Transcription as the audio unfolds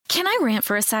Can I rant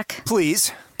for a sec?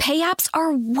 Please. Pay apps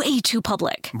are way too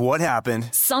public. What happened?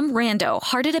 Some rando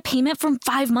hearted a payment from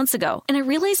 5 months ago, and I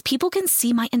realized people can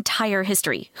see my entire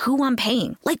history, who I'm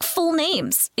paying, like full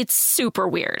names. It's super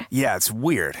weird. Yeah, it's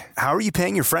weird. How are you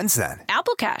paying your friends then?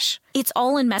 Apple Cash. It's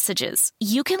all in messages.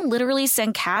 You can literally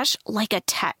send cash like a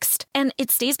text, and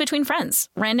it stays between friends.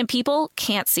 Random people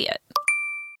can't see it.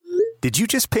 Did you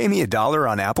just pay me $1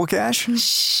 on Apple Cash?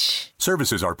 Shh.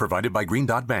 Services are provided by Green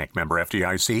Dot Bank. Member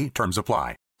FDIC. Terms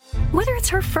apply. Whether it's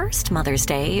her first Mother's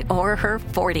Day or her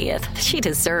 40th, she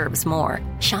deserves more.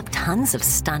 Shop tons of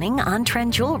stunning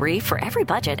on-trend jewelry for every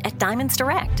budget at Diamonds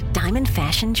Direct. Diamond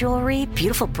fashion jewelry,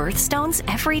 beautiful birthstones,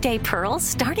 everyday pearls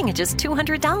starting at just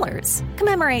 $200.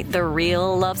 Commemorate the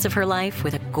real loves of her life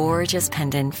with a gorgeous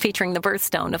pendant featuring the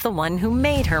birthstone of the one who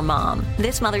made her mom.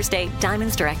 This Mother's Day,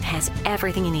 Diamonds Direct has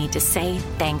everything you need to say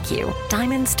thank you.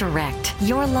 Diamonds Direct.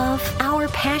 Your love, our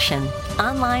passion.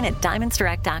 Online at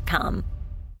diamondsdirect.com.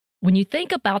 When you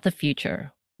think about the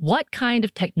future, what kind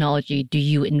of technology do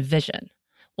you envision?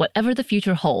 Whatever the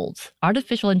future holds,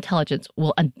 artificial intelligence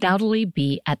will undoubtedly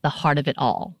be at the heart of it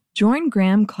all. Join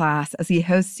Graham Class as he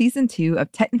hosts Season 2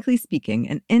 of Technically Speaking,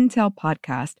 an Intel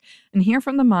podcast, and hear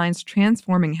from the minds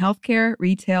transforming healthcare,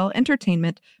 retail,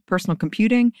 entertainment, personal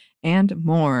computing, and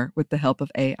more with the help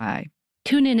of AI.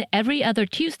 Tune in every other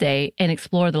Tuesday and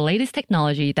explore the latest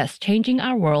technology that's changing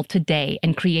our world today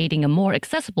and creating a more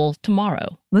accessible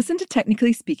tomorrow. Listen to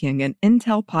Technically Speaking, an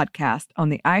Intel podcast on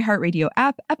the iHeartRadio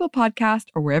app, Apple Podcast,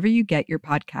 or wherever you get your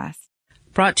podcasts.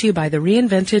 Brought to you by the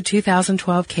reinvented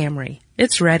 2012 Camry.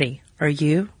 It's ready. Are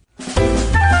you?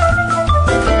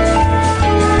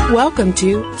 Welcome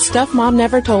to Stuff Mom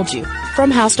Never Told You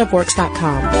from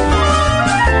HowStuffWorks.com.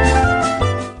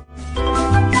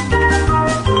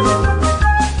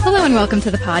 Hello and welcome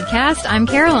to the podcast. I'm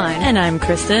Caroline. And I'm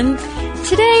Kristen.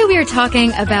 Today we are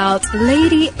talking about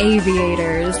lady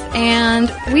aviators,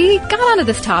 and we got onto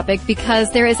this topic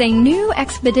because there is a new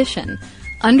expedition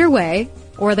underway,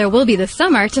 or there will be this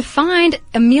summer, to find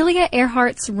Amelia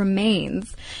Earhart's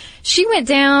remains. She went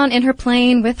down in her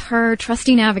plane with her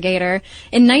trusty navigator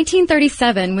in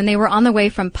 1937 when they were on the way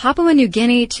from Papua New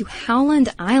Guinea to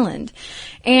Howland Island.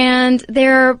 And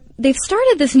they've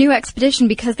started this new expedition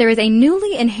because there is a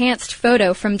newly enhanced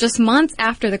photo from just months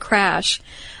after the crash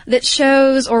that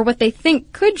shows, or what they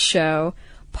think could show,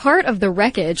 part of the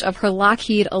wreckage of her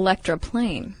Lockheed Electra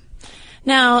plane.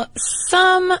 Now,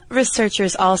 some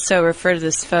researchers also refer to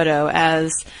this photo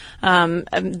as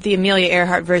the Amelia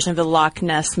Earhart version of the Loch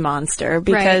Ness Monster,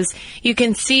 because you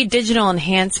can see digital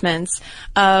enhancements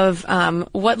of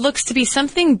what looks to be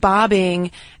something bobbing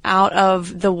out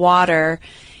of the water.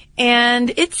 And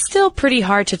it's still pretty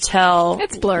hard to tell.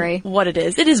 It's blurry. What it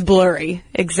is. It is blurry.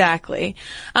 Exactly.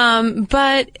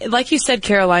 But like you said,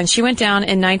 Caroline, she went down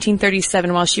in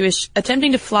 1937 while she was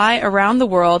attempting to fly around the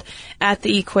world at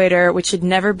the equator, which had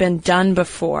never been done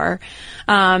before.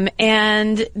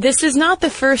 And this is not the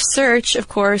first search, of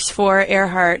course, for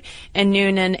Earhart and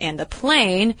Noonan and the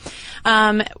plane.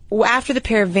 After the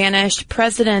pair vanished,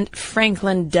 President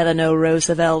Franklin Delano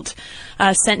Roosevelt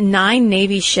sent 9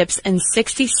 Navy ships and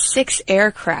 66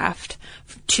 aircraft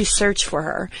to search for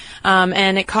her.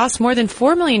 And it cost more than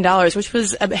 $4 million, which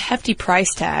was a hefty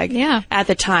price tag at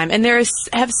the time. And there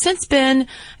have since been,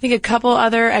 I think, a couple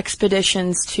other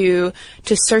expeditions to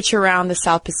search around the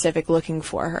South Pacific looking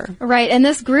for her. Right. And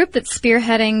this group that's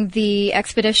spearheading the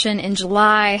expedition in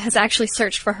July has actually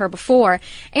searched for her before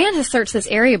and has searched this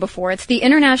area before. It's the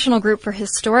International Group for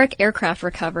Historic Aircraft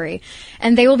Recovery.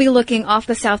 And they will be looking off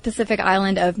the South Pacific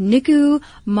island of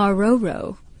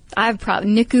Nikumaroro.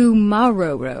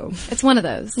 Nikumaroro. It's one of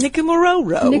those.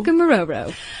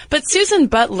 Nikumaroro. But Susan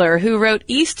Butler, who wrote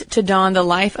East to Dawn, The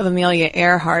Life of Amelia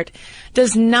Earhart,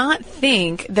 does not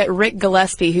think that Rick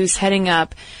Gillespie, who's heading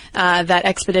up that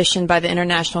expedition by the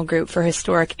International Group for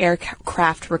Historic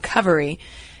Aircraft Recovery,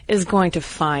 is going to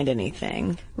find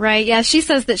anything. Right, yeah. She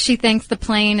says that she thinks the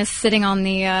plane is sitting on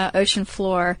the ocean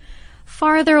floor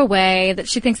farther away, that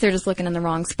she thinks they're just looking in the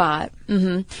wrong spot.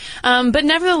 Mm-hmm. But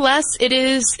nevertheless,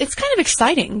 it's kind of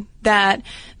exciting that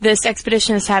this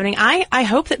expedition is happening. I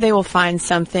hope that they will find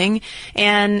something.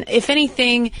 And if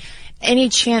anything, any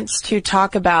chance to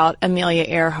talk about Amelia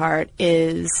Earhart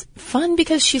is fun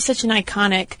because she's such an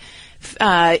iconic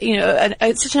such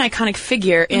an iconic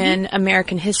figure in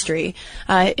American history.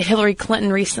 Hillary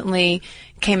Clinton recently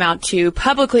came out to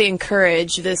publicly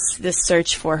encourage this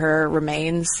search for her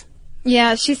remains.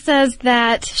 Yeah, she says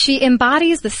that she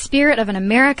embodies the spirit of an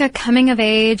America coming of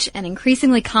age and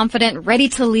increasingly confident, ready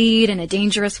to lead in a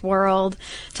dangerous world,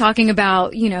 talking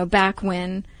about, back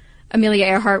when Amelia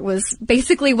Earhart was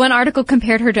basically, one article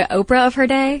compared her to Oprah of her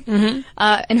day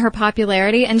in her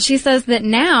popularity. And she says that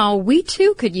now we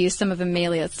too could use some of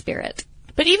Amelia's spirit.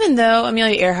 But even though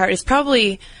Amelia Earhart is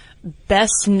probably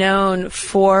best known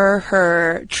for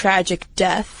her tragic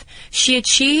death, she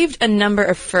achieved a number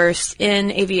of firsts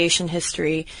in aviation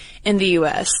history in the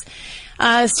U.S.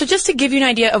 So just to give you an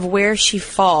idea of where she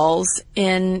falls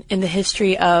in the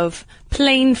history of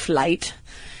plane flight,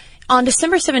 on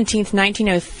December 17th,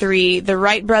 1903, the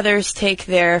Wright brothers take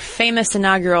their famous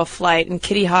inaugural flight in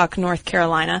Kitty Hawk, North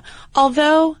Carolina,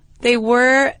 although they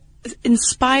were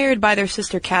inspired by their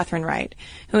sister Catherine Wright,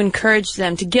 who encouraged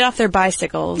them to get off their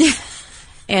bicycles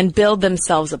and build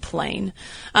themselves a plane.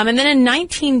 And then in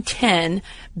 1910,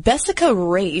 Bessica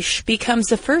Raish becomes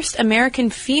the first American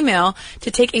female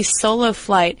to take a solo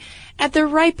flight at the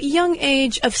ripe young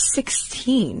age of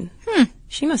 16.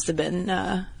 She must have been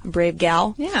a brave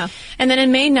gal. Yeah. And then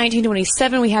in May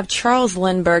 1927, we have Charles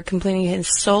Lindbergh completing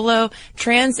his solo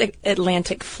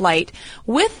transatlantic flight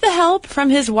with the help from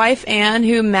his wife Anne,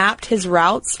 who mapped his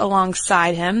routes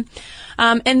alongside him.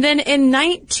 And then in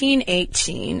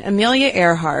 1918, Amelia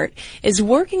Earhart is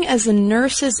working as a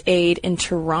nurse's aide in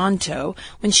Toronto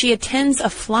when she attends a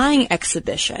flying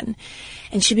exhibition.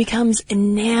 And she becomes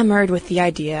enamored with the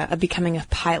idea of becoming a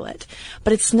pilot.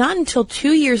 But it's not until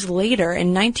 2 years later,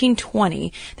 in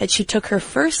 1920, that she took her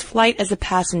first flight as a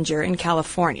passenger in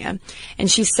California. And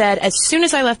she said, "As soon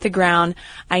as I left the ground,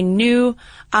 I knew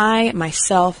I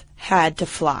myself had to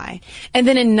fly." And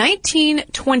then in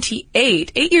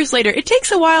 1928, 8 years later, it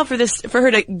takes a while for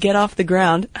her to get off the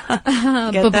ground. Get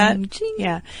that?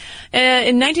 Yeah.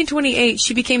 In 1928,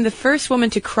 she became the first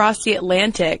woman to cross the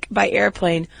Atlantic by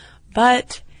airplane,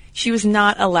 but she was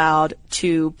not allowed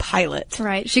to pilot.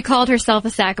 Right. She called herself a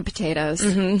sack of potatoes.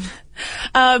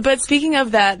 But speaking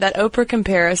of that Oprah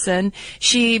comparison,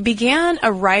 she began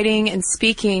a writing and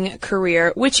speaking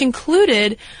career, which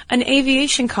included an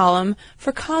aviation column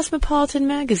for Cosmopolitan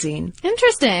magazine.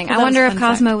 Interesting. Well, I wonder if fun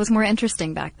Cosmo fact. was more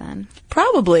interesting back then.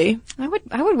 Probably. I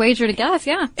would wager to guess,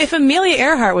 yeah. If Amelia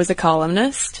Earhart was a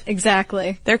columnist,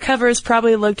 Exactly. their covers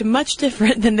probably looked much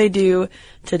different than they do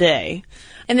today.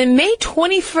 And then May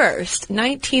 21st,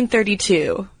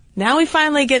 1932, now we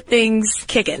finally get things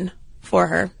kicking for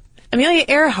her. Amelia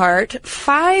Earhart,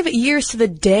 5 years to the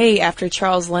day after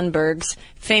Charles Lindbergh's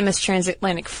famous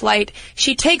transatlantic flight,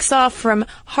 she takes off from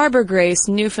Harbour Grace,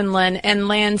 Newfoundland, and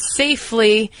lands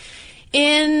safely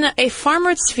in a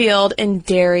farmer's field in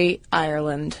Derry,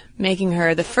 Ireland, making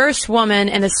her the first woman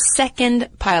and the second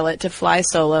pilot to fly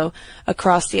solo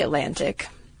across the Atlantic.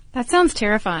 That sounds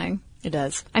terrifying. It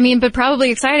does. I mean, but probably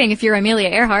exciting if you're Amelia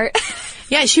Earhart.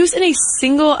 Yeah, she was in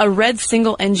a red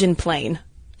single-engine plane.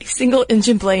 A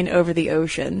single-engine plane over the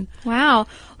ocean. Wow.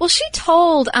 Well, she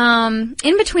told,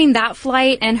 in between that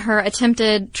flight and her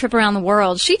attempted trip around the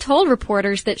world, she told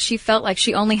reporters that she felt like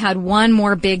she only had one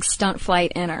more big stunt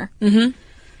flight in her. And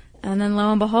then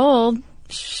lo and behold,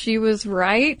 she was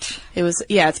right.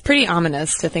 It's pretty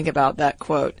ominous to think about that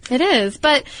quote. It is.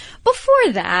 But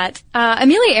before that,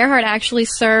 Amelia Earhart actually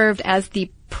served as the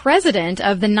president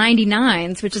of the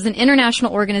 99s, which is an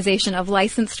international organization of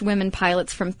licensed women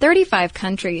pilots from 35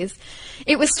 countries.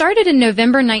 It was started in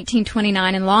November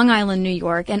 1929 in Long Island, New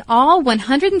York, and all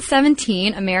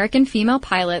 117 American female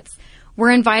pilots were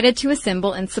invited to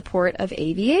assemble in support of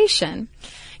aviation.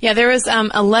 Yeah, there was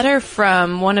a letter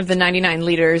from one of the 99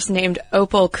 leaders named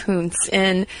Opal Kuntz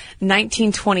in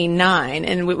 1929,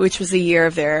 and which was the year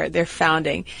of their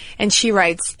founding. And she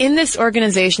writes, "In this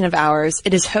organization of ours,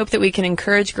 it is hoped that we can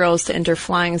encourage girls to enter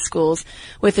flying schools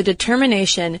with a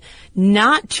determination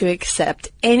not to accept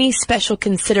any special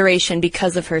consideration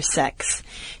because of her sex.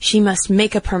 She must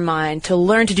make up her mind to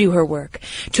learn to do her work,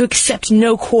 to accept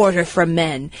no quarter from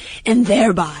men, and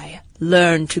thereby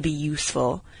learn to be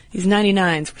useful." These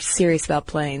 99s were serious about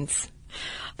planes.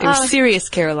 They were serious,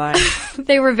 Caroline.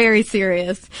 They were very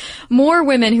serious. More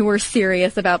women who were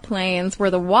serious about planes were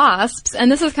the WASPs,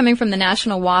 and this is coming from the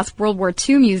National WASP World War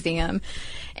II Museum.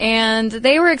 And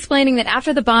they were explaining that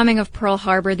after the bombing of Pearl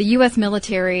Harbor, the U.S.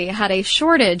 military had a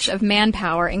shortage of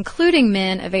manpower, including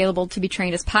men available to be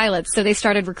trained as pilots, so they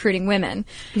started recruiting women.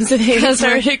 So they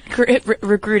started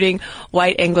recruiting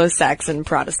white Anglo-Saxon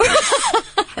Protestants.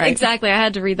 Right. Exactly. I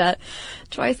had to read that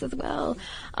twice as well.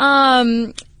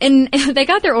 And they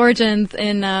got their origins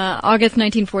in August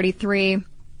 1943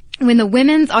 when the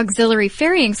Women's Auxiliary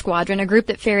Ferrying Squadron, a group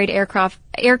that ferried aircraft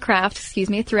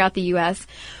throughout the U.S.,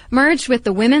 merged with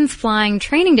the Women's Flying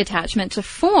Training Detachment to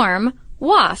form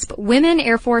WASP, Women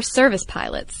Air Force Service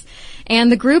Pilots. And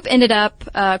the group ended up,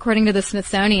 according to the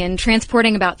Smithsonian,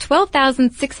 transporting about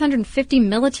 12,650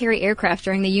 military aircraft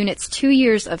during the unit's 2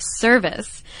 years of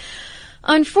service.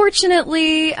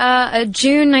 Unfortunately, a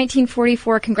June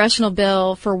 1944 congressional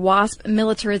bill for WASP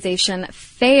militarization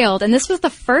failed, and this was the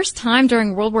first time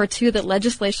during World War II that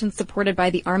legislation supported by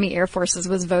the Army Air Forces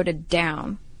was voted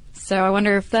down. So I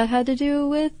wonder if that had to do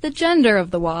with the gender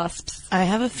of the WASPs. I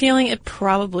have a feeling it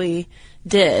probably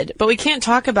did. But we can't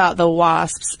talk about the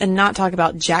WASPs and not talk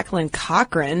about Jacqueline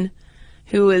Cochran,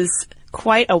 who is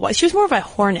quite a wasp. She was more of a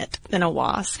hornet than a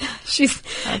wasp. She's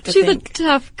a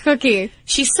tough cookie.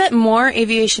 She set more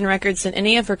aviation records than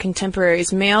any of her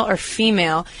contemporaries, male or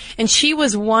female, and she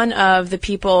was one of the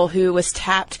people who was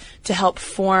tapped to help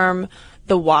form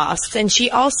the WASP. And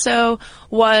she also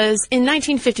was, in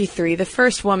 1953, the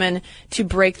first woman to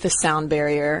break the sound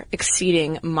barrier,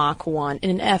 exceeding Mach 1 in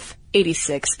an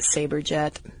F-86 Sabre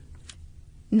jet.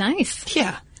 Nice.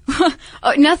 Yeah.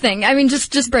 Oh, nothing. I mean,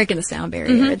 just breaking the sound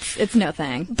barrier. Mm-hmm. It's no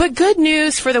thing. But good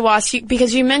news for the WASP,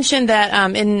 because you mentioned that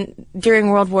during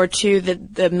World War II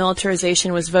the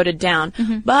militarization was voted down.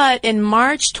 Mm-hmm. But in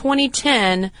March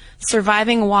 2010,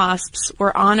 surviving WASPs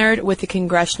were honored with the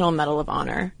Congressional Medal of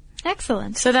Honor.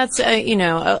 Excellent. So that's a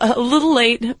little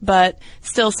late, but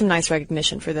still some nice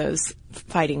recognition for those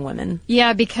fighting women.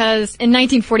 Yeah, because in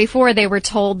 1944 they were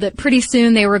told that pretty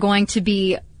soon they were going to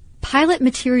be pilot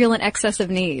material in excess of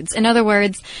needs. In other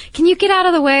words, can you get out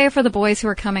of the way for the boys who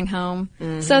are coming home?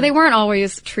 Mm-hmm. So they weren't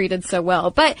always treated so well.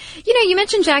 But, you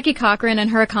mentioned Jackie Cochran and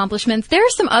her accomplishments. There are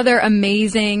some other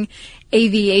amazing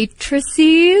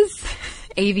aviatrixes.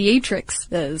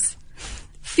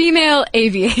 Female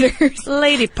aviators.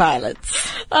 Lady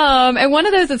pilots. And one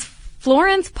of those is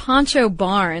Florence Pancho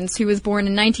Barnes, who was born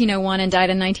in 1901 and died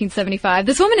in 1975.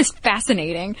 This woman is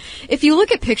fascinating. If you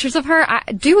look at pictures of her,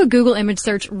 do a Google image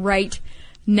search right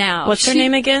now. What's her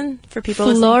name again for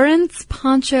people Florence listening?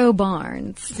 Pancho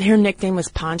Barnes. Her nickname was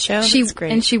Pancho? That's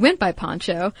great. And she went by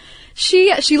Pancho.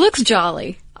 She looks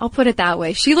jolly. I'll put it that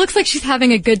way. She looks like she's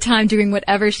having a good time doing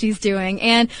whatever she's doing.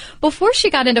 And before she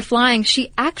got into flying,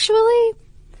 she actually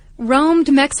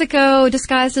roamed Mexico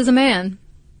disguised as a man.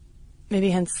 Maybe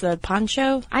hence the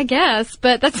poncho? I guess,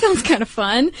 but that sounds kind of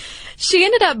fun. She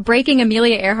ended up breaking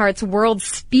Amelia Earhart's world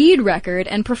speed record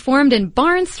and performed in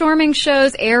barnstorming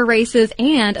shows, air races,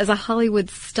 and as a Hollywood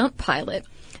stunt pilot.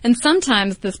 And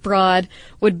sometimes this broad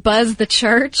would buzz the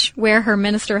church where her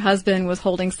minister husband was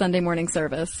holding Sunday morning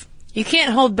service. You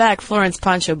can't hold back Florence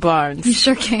Pancho Barnes. You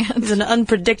sure can't. She's an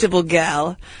unpredictable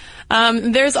gal.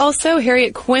 There's also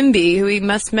Harriet Quimby, who we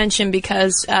must mention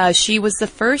because she was the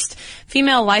first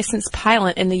female licensed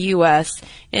pilot in the U.S.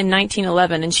 in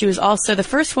 1911, and she was also the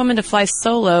first woman to fly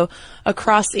solo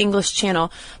across the English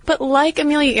Channel. But like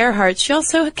Amelia Earhart, she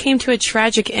also came to a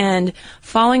tragic end,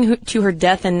 falling to her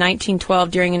death in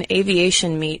 1912 during an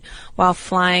aviation meet while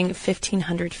flying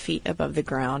 1,500 feet above the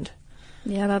ground.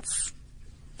 Yeah, that's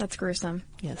gruesome.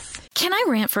 Yes. Can I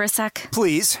rant for a sec?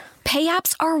 Please. Pay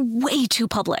apps are way too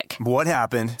public. What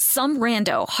happened? Some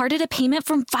rando hearted a payment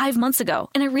from 5 months ago,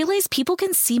 and I realized people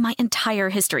can see my entire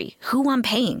history, who I'm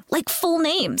paying, like full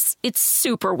names. It's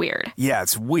super weird. Yeah,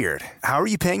 it's weird. How are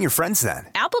you paying your friends then?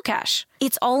 Apple Cash.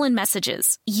 It's all in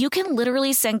messages. You can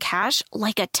literally send cash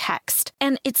like a text,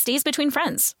 and it stays between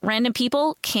friends. Random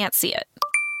people can't see it.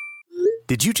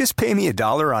 Did you just pay me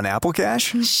 $1 on Apple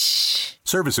Cash? Shh.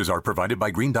 Services are provided by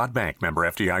Green Dot Bank. Member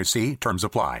FDIC. Terms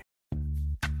apply.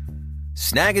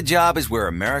 Snag a Job is where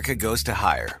America goes to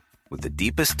hire, with the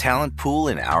deepest talent pool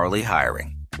in hourly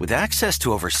hiring. With access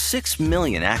to over 6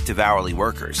 million active hourly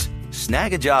workers,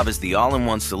 Snag a Job is the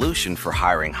all-in-one solution for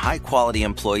hiring high-quality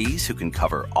employees who can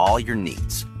cover all your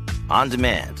needs. On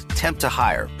demand, temp to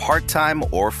hire, part-time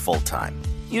or full-time.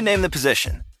 You name the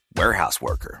position. Warehouse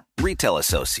worker, retail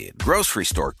associate, grocery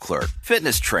store clerk,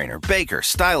 fitness trainer, baker,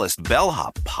 stylist,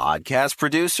 bellhop, podcast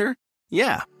producer.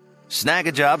 Yeah, Snag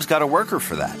a Job's got a worker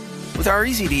for that. With our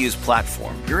easy-to-use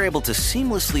platform, you're able to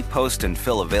seamlessly post and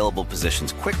fill available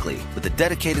positions quickly with a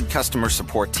dedicated customer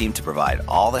support team to provide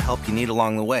all the help you need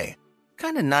along the way.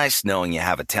 Kind of nice knowing you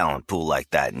have a talent pool like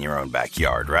that in your own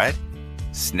backyard, right?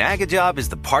 Snag a Job is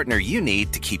the partner you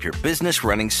need to keep your business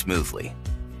running smoothly.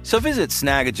 So visit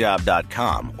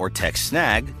snagajob.com or text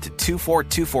SNAG to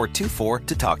 242424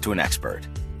 to talk to an expert.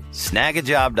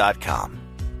 Snagajob.com,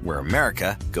 where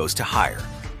America goes to hire.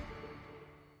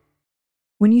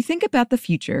 When you think about the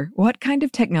future, what kind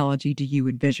of technology do you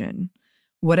envision?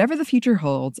 Whatever the future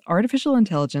holds, artificial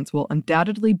intelligence will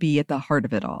undoubtedly be at the heart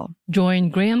of it all. Join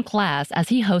Graham Class as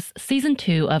he hosts Season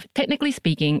 2 of Technically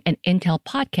Speaking, an Intel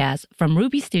podcast from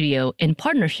Ruby Studio in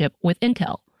partnership with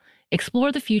Intel.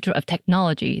 explore the future of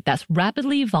technology that's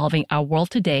rapidly evolving our world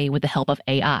today with the help of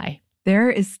AI. There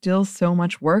is still so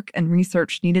much work and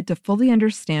research needed to fully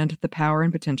understand the power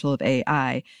and potential of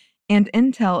AI, and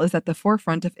Intel is at the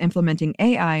forefront of implementing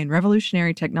AI and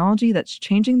revolutionary technology that's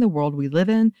changing the world we live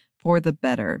in for the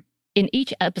better. In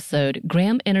each episode,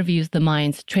 Graham interviews the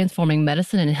minds transforming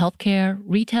medicine and healthcare,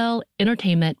 retail,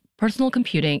 entertainment, personal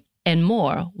computing, and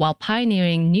more while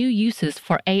pioneering new uses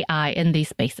for AI in these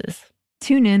spaces.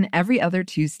 Tune in every other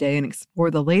Tuesday and explore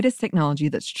the latest technology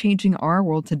that's changing our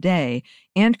world today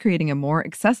and creating a more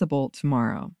accessible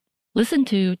tomorrow. Listen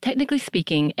to Technically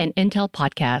Speaking, an Intel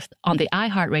podcast on the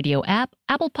iHeartRadio app,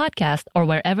 Apple Podcasts, or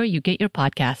wherever you get your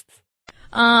podcasts.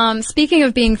 Speaking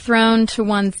of being thrown to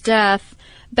one's death,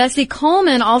 Bessie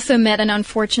Coleman also met an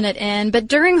unfortunate end, but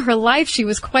during her life she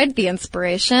was quite the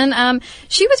inspiration.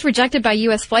 She was rejected by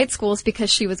U.S. flight schools because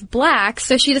she was black,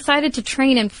 so she decided to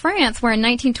train in France, where in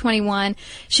 1921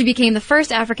 she became the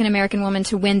first African-American woman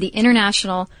to win the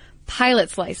international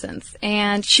pilot's license.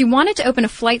 And she wanted to open a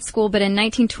flight school, but in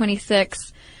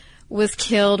 1926 was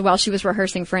killed while she was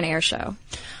rehearsing for an air show.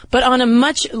 But on a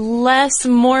much less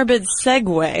morbid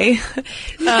segue,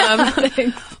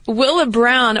 Willa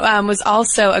Brown was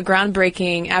also a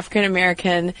groundbreaking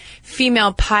African-American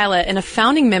female pilot and a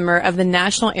founding member of the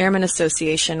National Airmen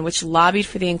Association, which lobbied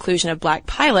for the inclusion of black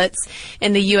pilots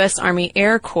in the U.S. Army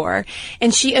Air Corps.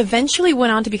 And she eventually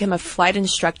went on to become a flight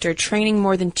instructor, training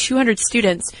more than 200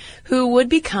 students who would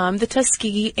become the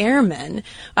Tuskegee Airmen,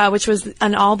 which was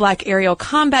an all-black aerial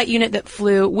combat unit that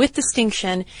flew with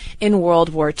distinction in World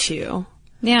War II.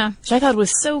 Yeah. Which I thought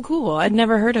was so cool. I'd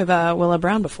never heard of Willa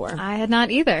Brown before. I had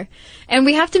not either. And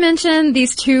we have to mention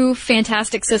these two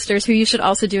fantastic sisters who you should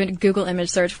also do a Google image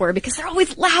search for because they're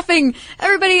always laughing.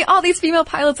 Everybody, all these female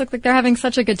pilots look like they're having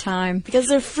such a good time. Because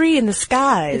they're free in the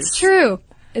skies. It's true.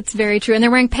 It's very true. And they're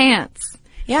wearing pants.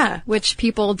 Yeah. Which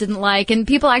people didn't like. And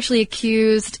people actually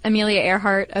accused Amelia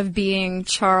Earhart of being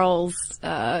Charles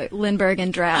Lindbergh in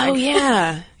drag. Oh,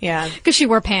 yeah. Yeah. Because she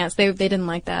wore pants. They didn't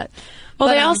like that. Well,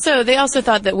 they also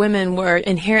thought that women were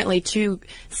inherently too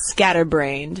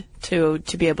scatterbrained to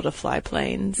be able to fly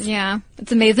planes. Yeah.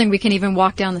 It's amazing we can even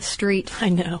walk down the street. I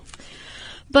know.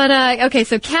 But, okay,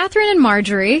 so Catherine and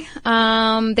Marjorie,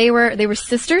 they were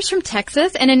sisters from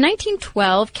Texas, and in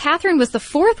 1912, Catherine was the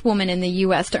fourth woman in the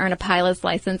U.S. to earn a pilot's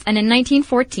license, and in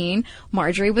 1914,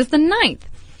 Marjorie was the ninth.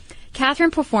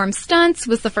 Catherine performed stunts,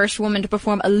 was the first woman to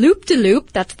perform a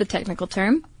loop-de-loop, that's the technical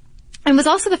term, and was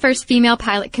also the first female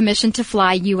pilot commissioned to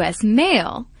fly U.S.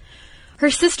 mail.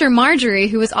 Her sister Marjorie,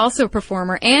 who was also a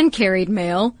performer and carried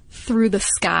mail through the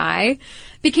sky,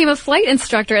 became a flight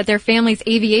instructor at their family's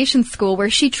aviation school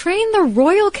where she trained the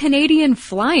Royal Canadian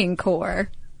Flying Corps.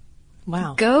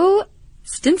 Wow. Go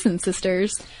Stinson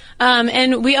sisters.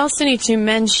 And we also need to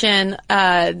mention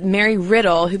Mary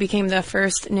Riddle, who became the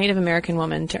first Native American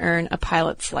woman to earn a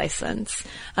pilot's license.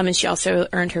 And she also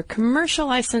earned her commercial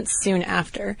license soon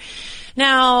after.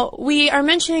 Now, we are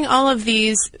mentioning all of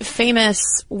these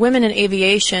famous women in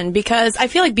aviation because I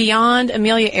feel like beyond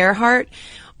Amelia Earhart,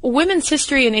 women's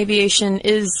history in aviation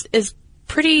is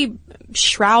pretty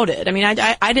shrouded. I mean,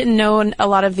 I didn't know a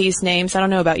lot of these names. I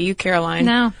don't know about you, Caroline.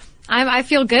 No. I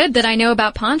feel good that I know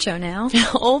about Poncho now.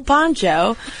 Old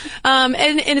Poncho. And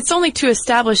it's only to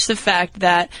establish the fact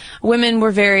that women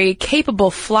were very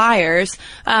capable flyers,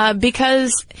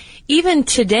 because even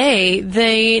today,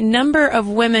 the number of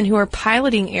women who are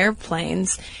piloting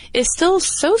airplanes is still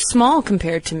so small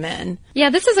compared to men. Yeah,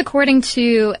 this is according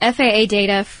to FAA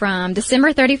data from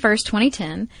December 31st,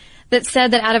 2010, that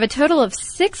said that out of a total of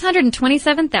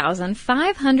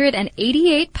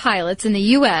 627,588 pilots in the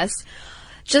U.S.,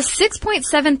 just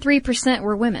 6.73%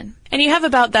 were women. And you have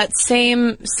about that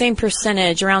same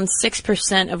percentage, around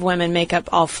 6% of women make up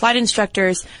all flight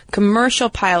instructors, commercial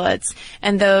pilots,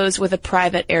 and those with a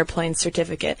private airplane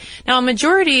certificate. Now, a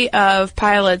majority of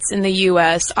pilots in the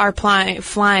U.S. are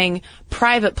flying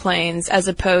private planes as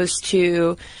opposed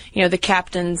to, the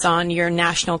captains on your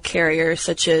national carriers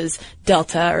such as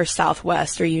Delta or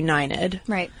Southwest or United.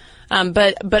 Right.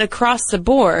 But across the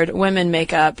board, women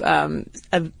make up a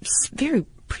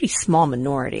pretty small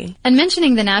minority. And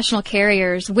mentioning the national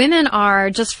carriers, women are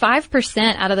just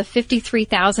 5% out of the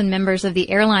 53,000 members of the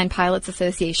Airline Pilots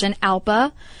Association,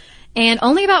 ALPA, and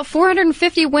only about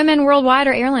 450 women worldwide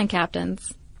are airline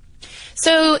captains.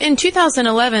 So in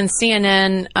 2011,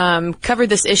 CNN covered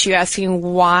this issue asking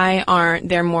why aren't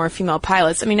there more female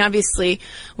pilots? I mean, obviously,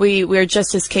 we're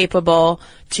just as capable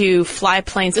to fly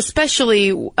planes,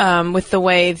 especially with the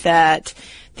way that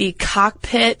the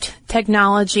cockpit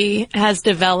technology has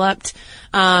developed.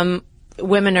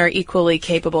 women are equally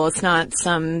capable. It's not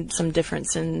some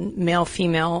difference in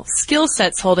male-female skill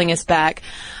sets holding us back.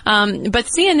 But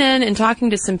CNN, in talking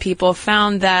to some people,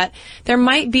 found that there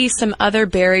might be some other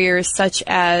barriers, such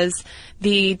as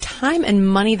the time and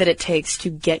money that it takes to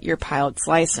get your pilot's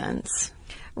license.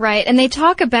 Right, and they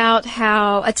talk about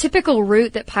how a typical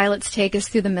route that pilots take is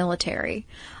through the military.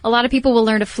 A lot of people will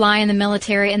learn to fly in the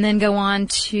military and then go on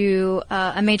to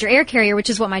a major air carrier, which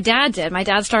is what my dad did. My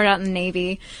dad started out in the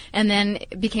Navy and then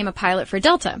became a pilot for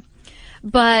Delta.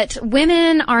 But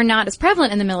women are not as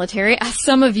prevalent in the military, as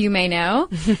some of you may know,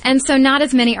 and so not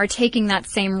as many are taking that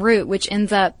same route, which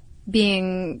ends up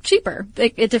being cheaper.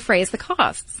 It defrays the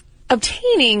costs.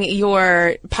 Obtaining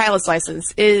your pilot's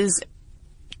license is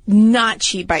not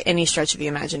cheap by any stretch of the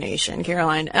imagination,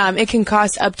 Caroline. It can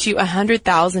cost up to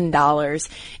 $100,000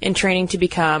 in training to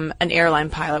become an airline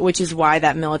pilot, which is why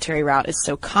that military route is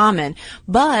so common.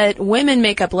 But women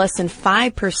make up less than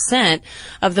 5%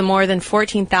 of the more than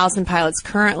 14,000 pilots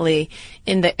currently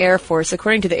in the Air Force,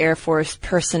 according to the Air Force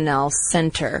Personnel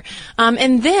Center.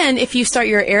 And then if you start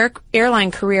your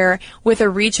airline career with a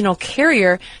regional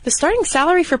carrier, the starting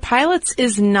salary for pilots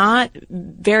is not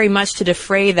very much to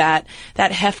defray that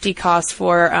hefty cost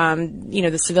for,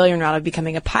 the civilian route of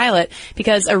becoming a pilot,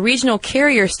 because a regional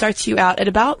carrier starts you out at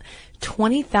about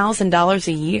 $20,000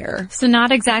 a year. So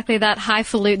not exactly that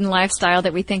highfalutin lifestyle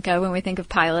that we think of when we think of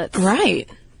pilots. Right.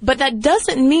 But that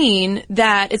doesn't mean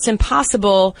that it's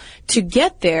impossible to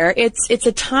get there. It's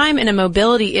a time and a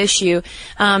mobility issue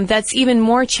that's even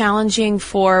more challenging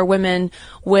for women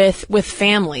with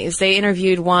families. They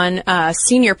interviewed one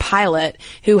senior pilot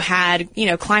who had,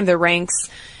 climbed the ranks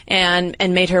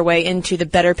and made her way into the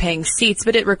better paying seats,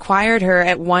 but it required her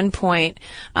at one point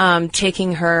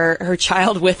taking her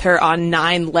child with her on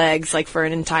 9 legs, like for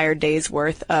an entire day's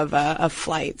worth of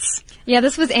flights. Yeah,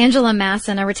 this was Angela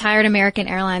Masson, a retired American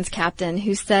Airlines captain,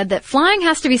 who said that flying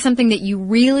has to be something that you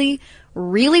really,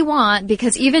 really want,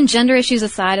 because even gender issues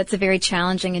aside, it's a very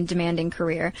challenging and demanding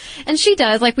career. And she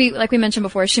does, like we mentioned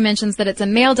before, she mentions that it's a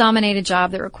male-dominated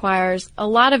job that requires a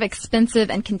lot of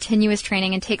expensive and continuous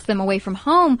training and takes them away from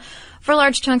home for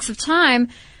large chunks of time.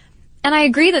 And I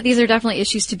agree that these are definitely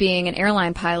issues to being an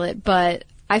airline pilot, but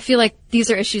I feel like these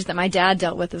are issues that my dad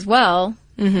dealt with as well,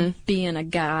 being a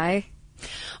guy.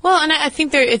 Well, and I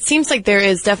think it seems like there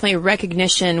is definitely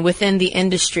recognition within the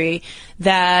industry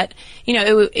that,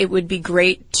 it would be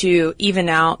great to even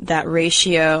out that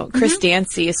ratio. Chris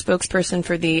Dancy, a spokesperson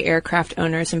for the Aircraft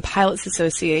Owners and Pilots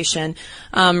Association,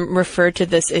 referred to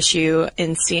this issue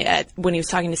when he was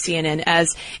talking to CNN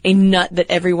as a nut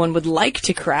that everyone would like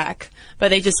to crack, but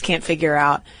they just can't figure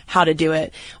out how to do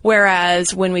it.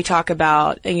 Whereas when we talk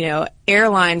about,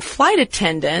 airline flight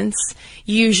attendants,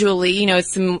 usually,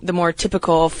 it's the more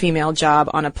typical female job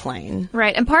on a plane.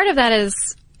 Right. And part of that is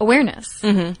awareness.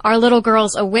 Are little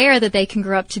girls aware that they can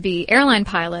grow up to be airline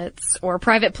pilots or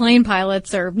private plane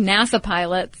pilots or NASA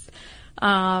pilots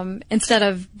instead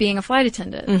of being a flight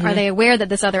attendant? Are they aware that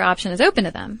this other option is open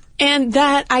to them? And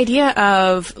that idea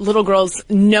of little girls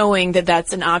knowing that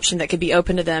that's an option that could be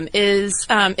open to them is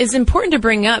important to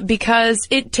bring up, because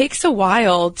it takes a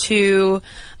while to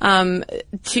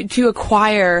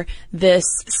acquire this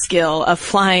skill of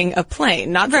flying a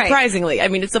plane. Not surprisingly. Right. I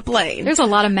mean, it's a plane. There's a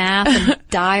lot of math and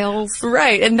dials.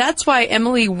 Right. And that's why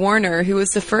Emily Warner, who was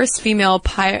the first female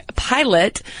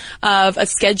pilot of a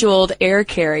scheduled air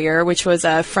carrier, which was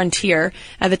a Frontier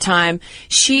at the time,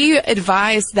 she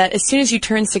advised that as soon as you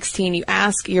turn 16, you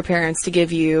ask your parents to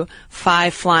give you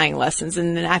 5 flying lessons.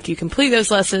 And then after you complete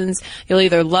those lessons, you'll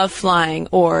either love flying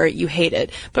or you hate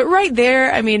it. But right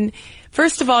there, I mean,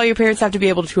 first of all, your parents have to be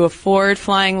able to afford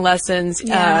flying lessons,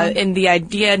 and the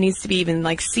idea needs to be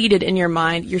even seated in your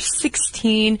mind. You're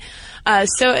 16,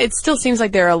 so it still seems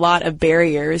like there are a lot of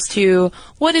barriers to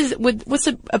what's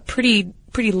a pretty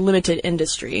limited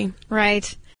industry.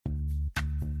 Right.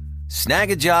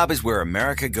 Snag a Job is where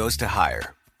America goes to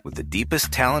hire, with the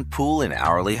deepest talent pool in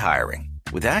hourly hiring.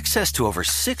 With access to over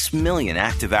 6 million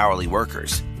active hourly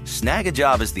workers, Snag a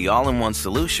Job is the all-in-one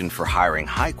solution for hiring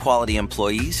high-quality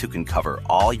employees who can cover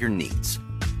all your needs.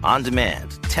 On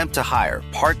demand, temp to hire,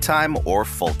 part-time or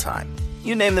full-time.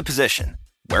 You name the position.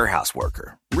 Warehouse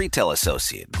worker, retail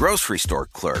associate, grocery store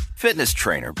clerk, fitness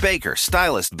trainer, baker,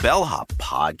 stylist, bellhop,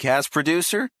 podcast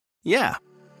producer. Yeah,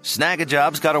 Snag a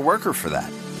Job's got a worker for that.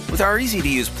 With our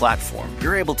easy-to-use platform,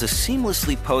 you're able to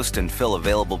seamlessly post and fill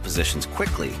available positions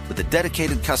quickly with a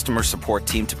dedicated customer support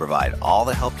team to provide all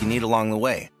the help you need along the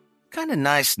way. Kind of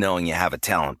nice knowing you have a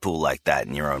talent pool like that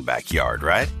in your own backyard,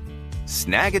 right?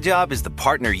 Snag a Job is the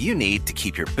partner you need to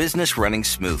keep your business running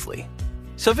smoothly.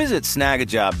 So visit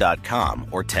snagajob.com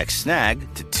or text snag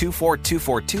to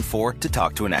 242424 to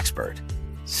talk to an expert.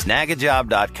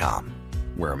 Snagajob.com,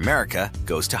 where America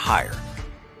goes to hire.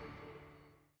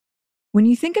 When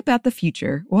you think about the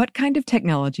future, what kind of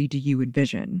technology do you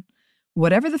envision?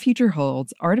 Whatever the future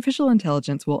holds, artificial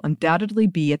intelligence will undoubtedly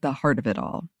be at the heart of it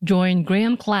all. Join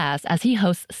Graham Class as he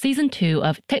hosts Season 2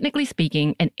 of Technically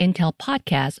Speaking, an Intel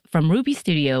podcast from Ruby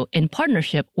Studio in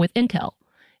partnership with Intel.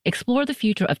 Explore the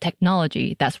future of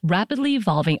technology that's rapidly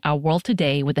evolving our world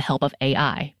today with the help of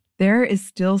AI. There is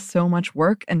still so much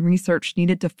work and research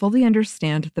needed to fully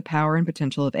understand the power and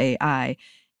potential of AI,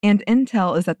 and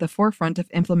Intel is at the forefront of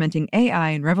implementing AI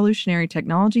and revolutionary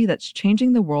technology that's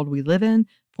changing the world we live in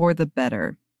for the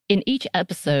better. In each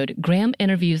episode, Graham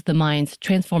interviews the minds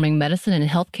transforming medicine and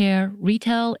healthcare,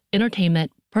 retail,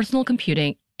 entertainment, personal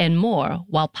computing, and more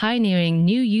while pioneering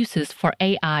new uses for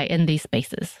AI in these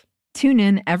spaces. Tune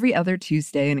in every other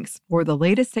Tuesday and explore the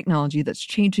latest technology that's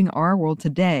changing our world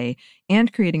today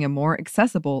and creating a more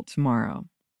accessible tomorrow.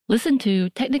 Listen to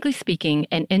Technically Speaking,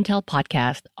 an Intel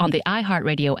podcast on the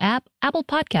iHeartRadio app, Apple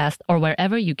Podcast, or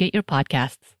wherever you get your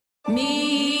podcasts.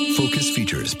 Focus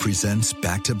Features presents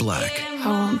Back to Black. I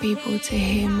want people to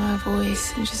hear my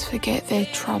voice and just forget their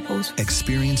troubles.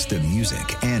 Experience the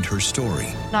music and her story.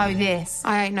 Know this,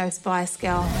 I ain't no Spice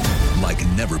Girl. Like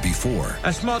never before.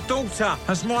 That's my daughter.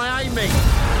 That's my Amy.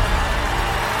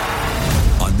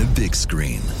 On the big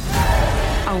screen.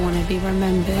 I want to be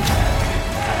remembered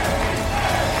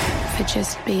for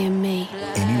just being me.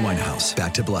 Amy Winehouse,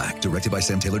 Back to Black, directed by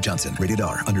Sam Taylor Johnson. Rated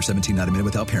R, under 17, not a minute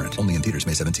without parent. Only in theaters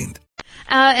May 17th.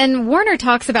 And Warner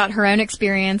talks about her own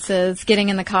experiences getting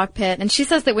in the cockpit, and she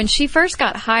says that when she first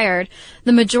got hired,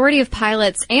 the majority of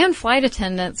pilots and flight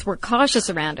attendants were cautious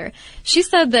around her. She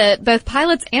said that both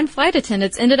pilots and flight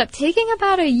attendants ended up taking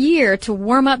about a year to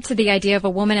warm up to the idea of a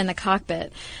woman in the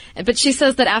cockpit. But she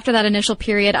says that after that initial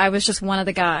period, I was just one of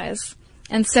the guys.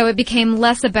 And so it became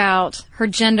less about her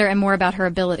gender and more about her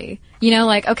ability. You know,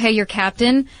 like, okay, you're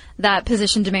captain, that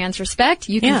position demands respect,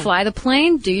 you can fly the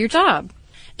plane, do your job.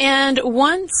 And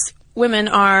once women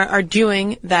are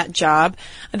doing that job,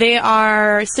 they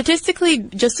are statistically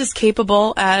just as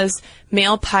capable as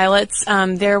male pilots.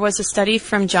 There was a study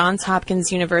from Johns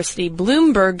Hopkins University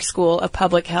Bloomberg School of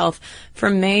Public Health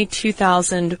from May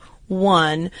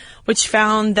 2001, which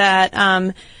found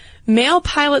that male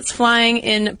pilots flying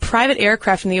in private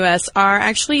aircraft in the U.S. are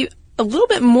actually a little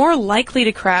bit more likely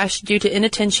to crash due to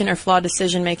inattention or flawed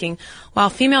decision-making,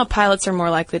 while female pilots are more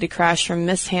likely to crash from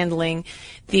mishandling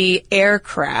the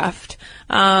aircraft.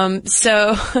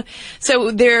 So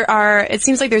it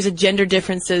seems like there's a gender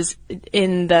differences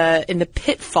in the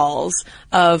pitfalls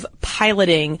of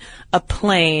piloting a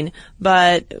plane,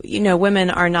 but, you know,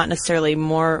 women are not necessarily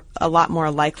a lot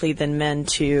more likely than men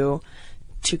to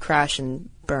crash and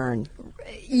burn.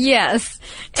 Yes.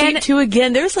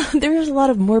 Again, there's a lot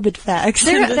of morbid facts.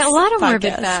 There are a lot of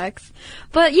morbid facts.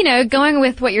 But, you know, going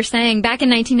with what you're saying, back in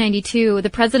 1992, the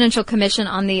Presidential Commission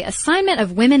on the Assignment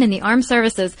of Women in the Armed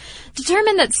Services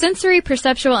determined that sensory,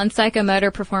 perceptual, and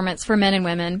psychomotor performance for men and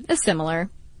women is similar.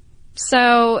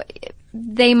 So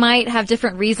they might have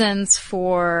different reasons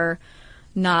for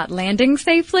not landing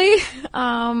safely,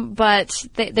 but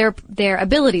their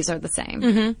abilities are the same.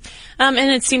 Mm-hmm.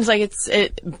 And it seems like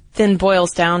it then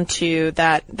boils down to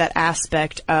that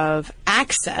aspect of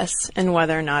access and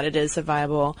whether or not it is a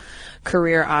viable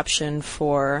career option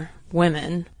for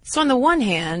women. So on the one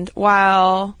hand,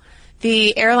 while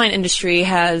the airline industry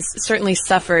has certainly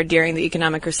suffered during the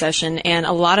economic recession, and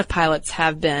a lot of pilots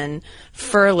have been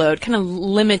furloughed, kind of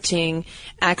limiting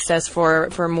access for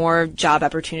more job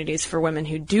opportunities for women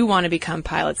who do want to become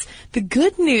pilots. The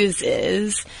good news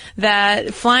is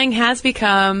that flying has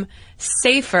become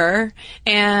safer,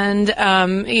 and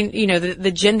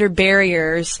the gender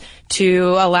barriers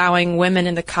to allowing women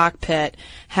in the cockpit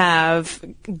have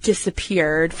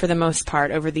disappeared for the most part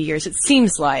over the years. It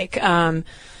seems like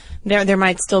there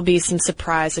might still be some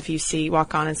surprise if you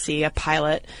walk on and see a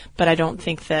pilot, but I don't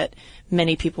think that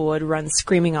many people would run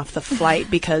screaming off the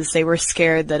flight because they were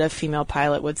scared that a female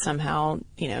pilot would somehow,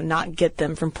 not get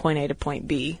them from point A to point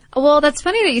B. Well, that's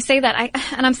funny that you say that.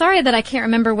 And I'm sorry that I can't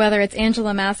remember whether it's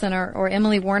Angela Masson or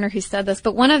Emily Warner who said this,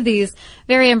 but one of these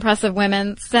very impressive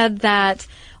women said that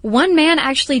one man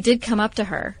actually did come up to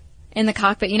her in the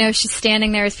cockpit. She's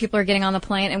standing there as people are getting on the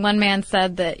plane, and one man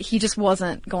said that he just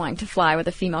wasn't going to fly with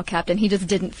a female captain. He just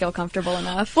didn't feel comfortable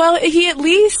enough. Well, he at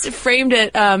least framed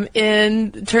it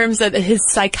in terms that his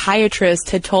psychiatrist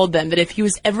had told them that if he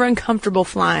was ever uncomfortable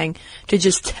flying, to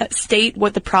just state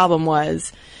what the problem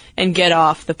was and get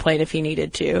off the plane if he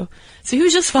needed to. So he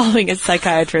was just following his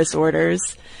psychiatrist's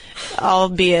orders,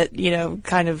 albeit,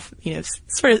 kind of,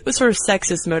 sort of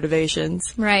sexist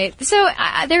motivations. Right. So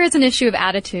there is an issue of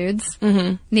attitudes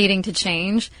needing to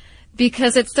change,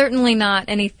 because it's certainly not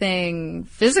anything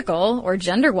physical or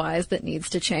gender-wise that needs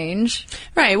to change.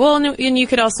 Right. Well, and you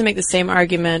could also make the same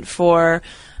argument for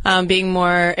being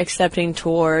more accepting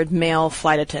toward male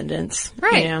flight attendants.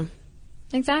 Right.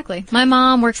 Exactly. My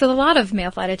mom works with a lot of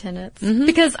male flight attendants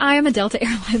because I am a Delta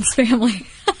Airlines family.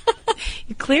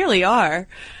 You clearly are.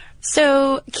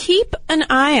 So keep an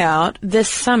eye out this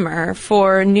summer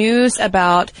for news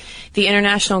about the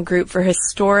International Group for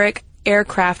Historic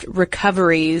Aircraft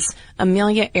Recovery's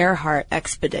Amelia Earhart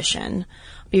expedition.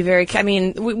 We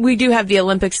do have the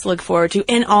Olympics to look forward to,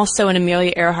 and also an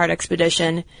Amelia Earhart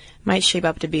expedition. Might shape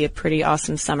up to be a pretty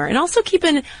awesome summer. And also keep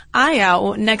an eye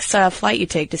out next flight you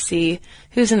take to see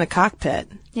who's in the cockpit.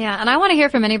 Yeah, and I want to hear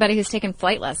from anybody who's taken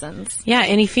flight lessons. Yeah,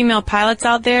 any female pilots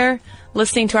out there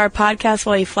listening to our podcast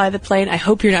while you fly the plane? I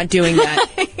hope you're not doing that.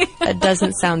 That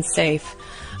doesn't sound safe.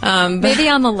 Maybe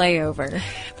on the layover.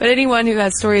 But anyone who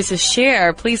has stories to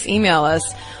share, please email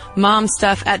us.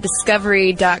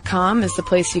 momstuff@discovery.com is the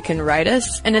place you can write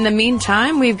us. And in the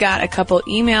meantime, we've got a couple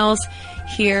emails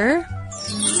here.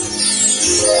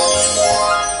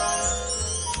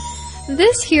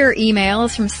 This here email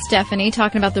is from Stephanie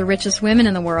talking about the richest women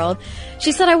in the world.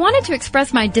 She said, I wanted to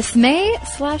express my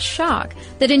dismay/shock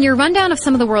that in your rundown of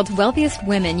some of the world's wealthiest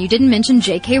women, you didn't mention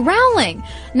J.K. Rowling.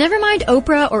 Never mind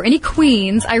Oprah or any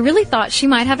queens, I really thought she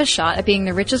might have a shot at being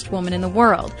the richest woman in the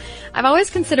world. I've always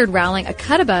considered Rowling a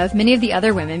cut above many of the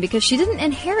other women because she didn't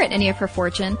inherit any of her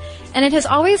fortune, and it has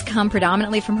always come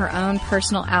predominantly from her own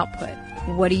personal output.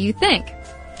 What do you think?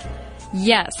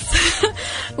 Yes.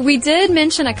 We did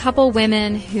mention a couple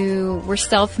women who were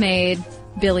self-made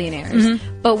billionaires,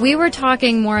 but we were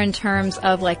talking more in terms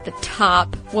of like the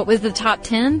top, what was the top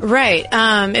 10? Right.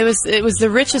 It was the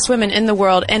richest women in the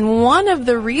world, and one of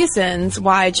the reasons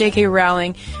why J.K.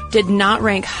 Rowling did not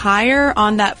rank higher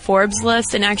on that Forbes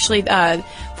list, and actually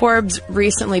Forbes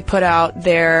recently put out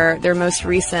their most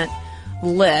recent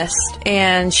list,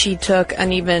 and she took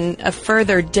a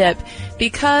further dip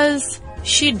because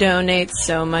she donates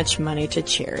so much money to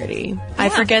charity. Yeah. I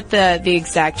forget the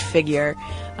exact figure,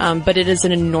 but it is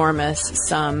an enormous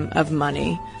sum of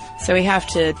money. So we have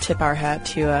to tip our hat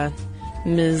to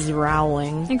Ms.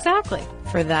 Rowling. Exactly.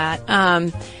 For that.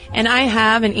 And I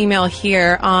have an email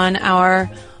here on our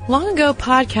long ago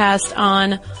podcast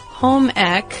on home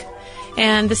ec.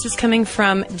 And this is coming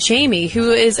from Jamie,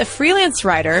 who is a freelance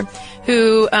writer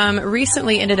who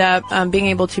recently ended up being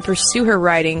able to pursue her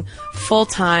writing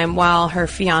full-time while her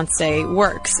fiance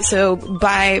works. So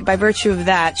by virtue of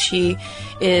that, she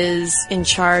is in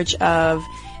charge of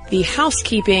the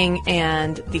housekeeping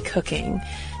and the cooking.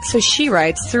 So she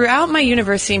writes, throughout my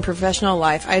university and professional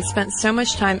life, I had spent so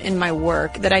much time in my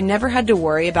work that I never had to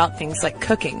worry about things like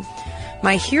cooking.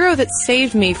 My hero that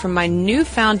saved me from my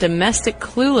newfound domestic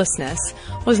cluelessness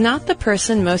was not the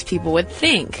person most people would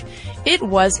think. It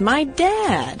was my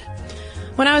dad.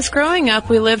 When I was growing up,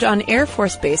 we lived on Air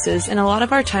Force bases, and a lot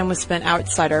of our time was spent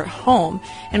outside our home,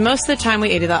 and most of the time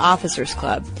we ate at the officers'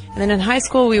 club. And then in high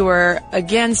school, we were,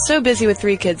 again, so busy with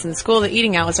 3 kids in school that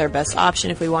eating out was our best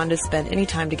option if we wanted to spend any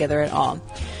time together at all.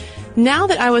 Now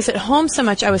that I was at home so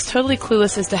much, I was totally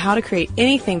clueless as to how to create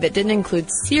anything that didn't include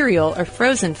cereal or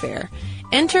frozen fare.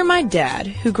 Enter my dad,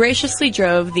 who graciously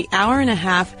drove the hour and a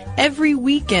half every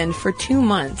weekend for 2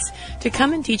 months to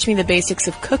come and teach me the basics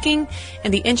of cooking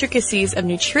and the intricacies of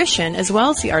nutrition, as well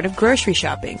as the art of grocery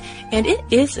shopping. And it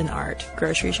is an art,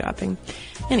 grocery shopping.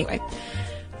 Anyway,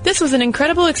 this was an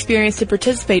incredible experience to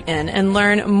participate in and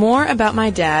learn more about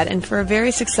my dad, and for a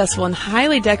very successful and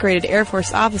highly decorated Air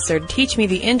Force officer to teach me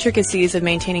the intricacies of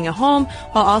maintaining a home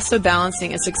while also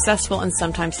balancing a successful and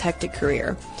sometimes hectic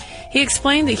career. He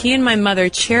explained that he and my mother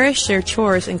cherished their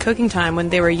chores and cooking time when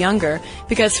they were younger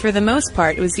because for the most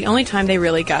part it was the only time they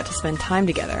really got to spend time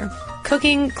together.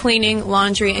 Cooking, cleaning,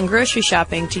 laundry, and grocery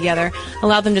shopping together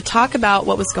allowed them to talk about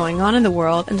what was going on in the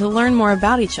world and to learn more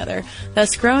about each other,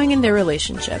 thus growing in their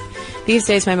relationship. These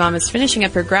days my mom is finishing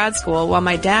up her grad school while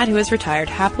my dad, who is retired,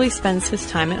 happily spends his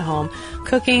time at home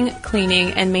cooking,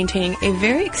 cleaning, and maintaining a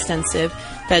very extensive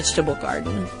vegetable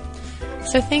garden.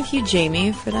 So thank you,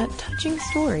 Jamie, for that touching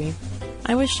story.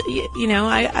 I wish,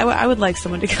 I would like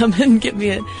someone to come and give me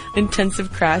an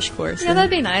intensive crash course. Yeah, that'd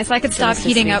be nice. I could stop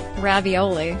heating up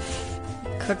ravioli.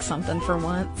 Cook something for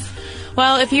once.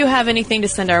 Well, if you have anything to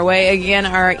send our way, again,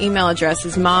 our email address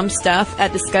is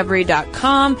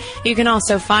momstuff@discovery.com. You can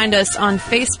also find us on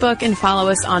Facebook and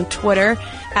follow us on Twitter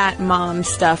at Mom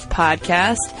Stuff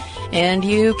Podcast. And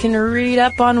you can read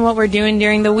up on what we're doing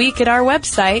during the week at our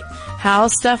website,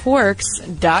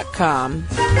 howstuffworks.com.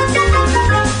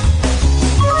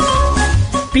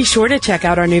 Be sure to check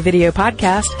out our new video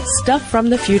podcast, Stuff from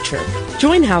the Future.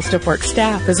 Join How Stuff Works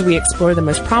staff as we explore the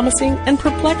most promising and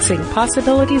perplexing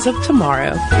possibilities of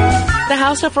tomorrow. The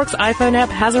How Stuff Works iPhone app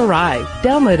has arrived.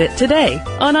 Download it today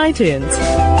on iTunes.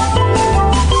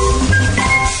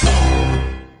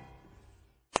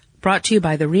 Brought to you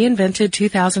by the reinvented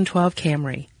 2012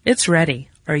 Camry. It's ready.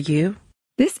 Are you?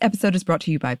 This episode is brought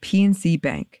to you by PNC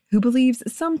Bank, who believes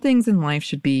some things in life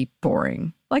should be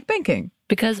boring, like banking.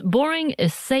 Because boring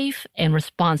is safe and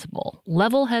responsible,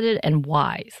 level-headed and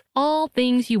wise. All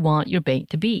things you want your bank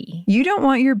to be. You don't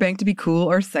want your bank to be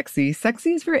cool or sexy.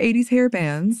 Sexy is for 80s hair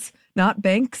bands, not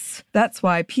banks. That's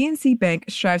why PNC Bank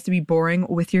strives to be boring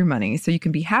with your money so you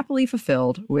can be happily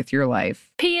fulfilled with your life.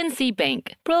 PNC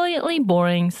Bank, brilliantly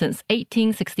boring since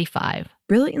 1865.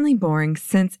 Brilliantly Boring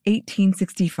Since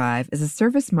 1865 is a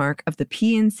service mark of the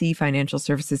PNC Financial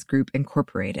Services Group,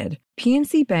 Incorporated.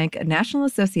 PNC Bank, a National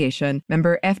Association,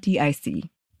 member FDIC.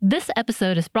 This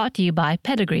episode is brought to you by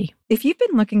Pedigree. If you've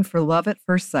been looking for love at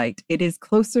first sight, it is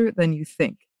closer than you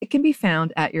think. It can be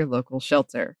found at your local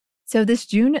shelter. So this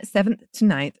June 7th to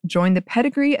 9th, join the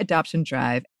Pedigree Adoption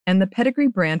Drive, and the Pedigree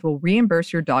brand will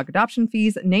reimburse your dog adoption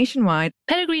fees nationwide.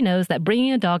 Pedigree knows that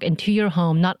bringing a dog into your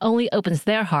home not only opens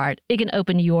their heart, it can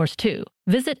open yours too.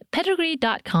 Visit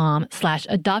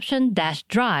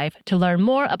pedigree.com/adoption-drive to learn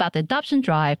more about the adoption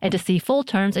drive and to see full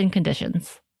terms and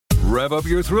conditions. Rev up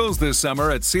your thrills this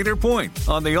summer at Cedar Point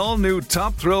on the all-new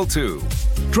Top Thrill 2.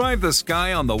 Drive the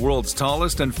sky on the world's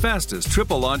tallest and fastest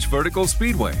triple-launch vertical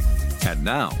speedway. And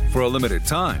now, for a limited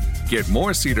time, get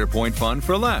more Cedar Point fun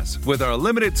for less with our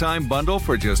limited-time bundle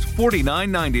for just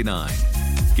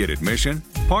 $49.99. Get admission,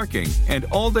 parking, and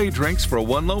all-day drinks for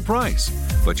one low price.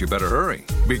 But you better hurry,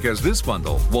 because this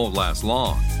bundle won't last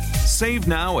long. Save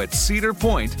now at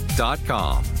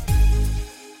cedarpoint.com.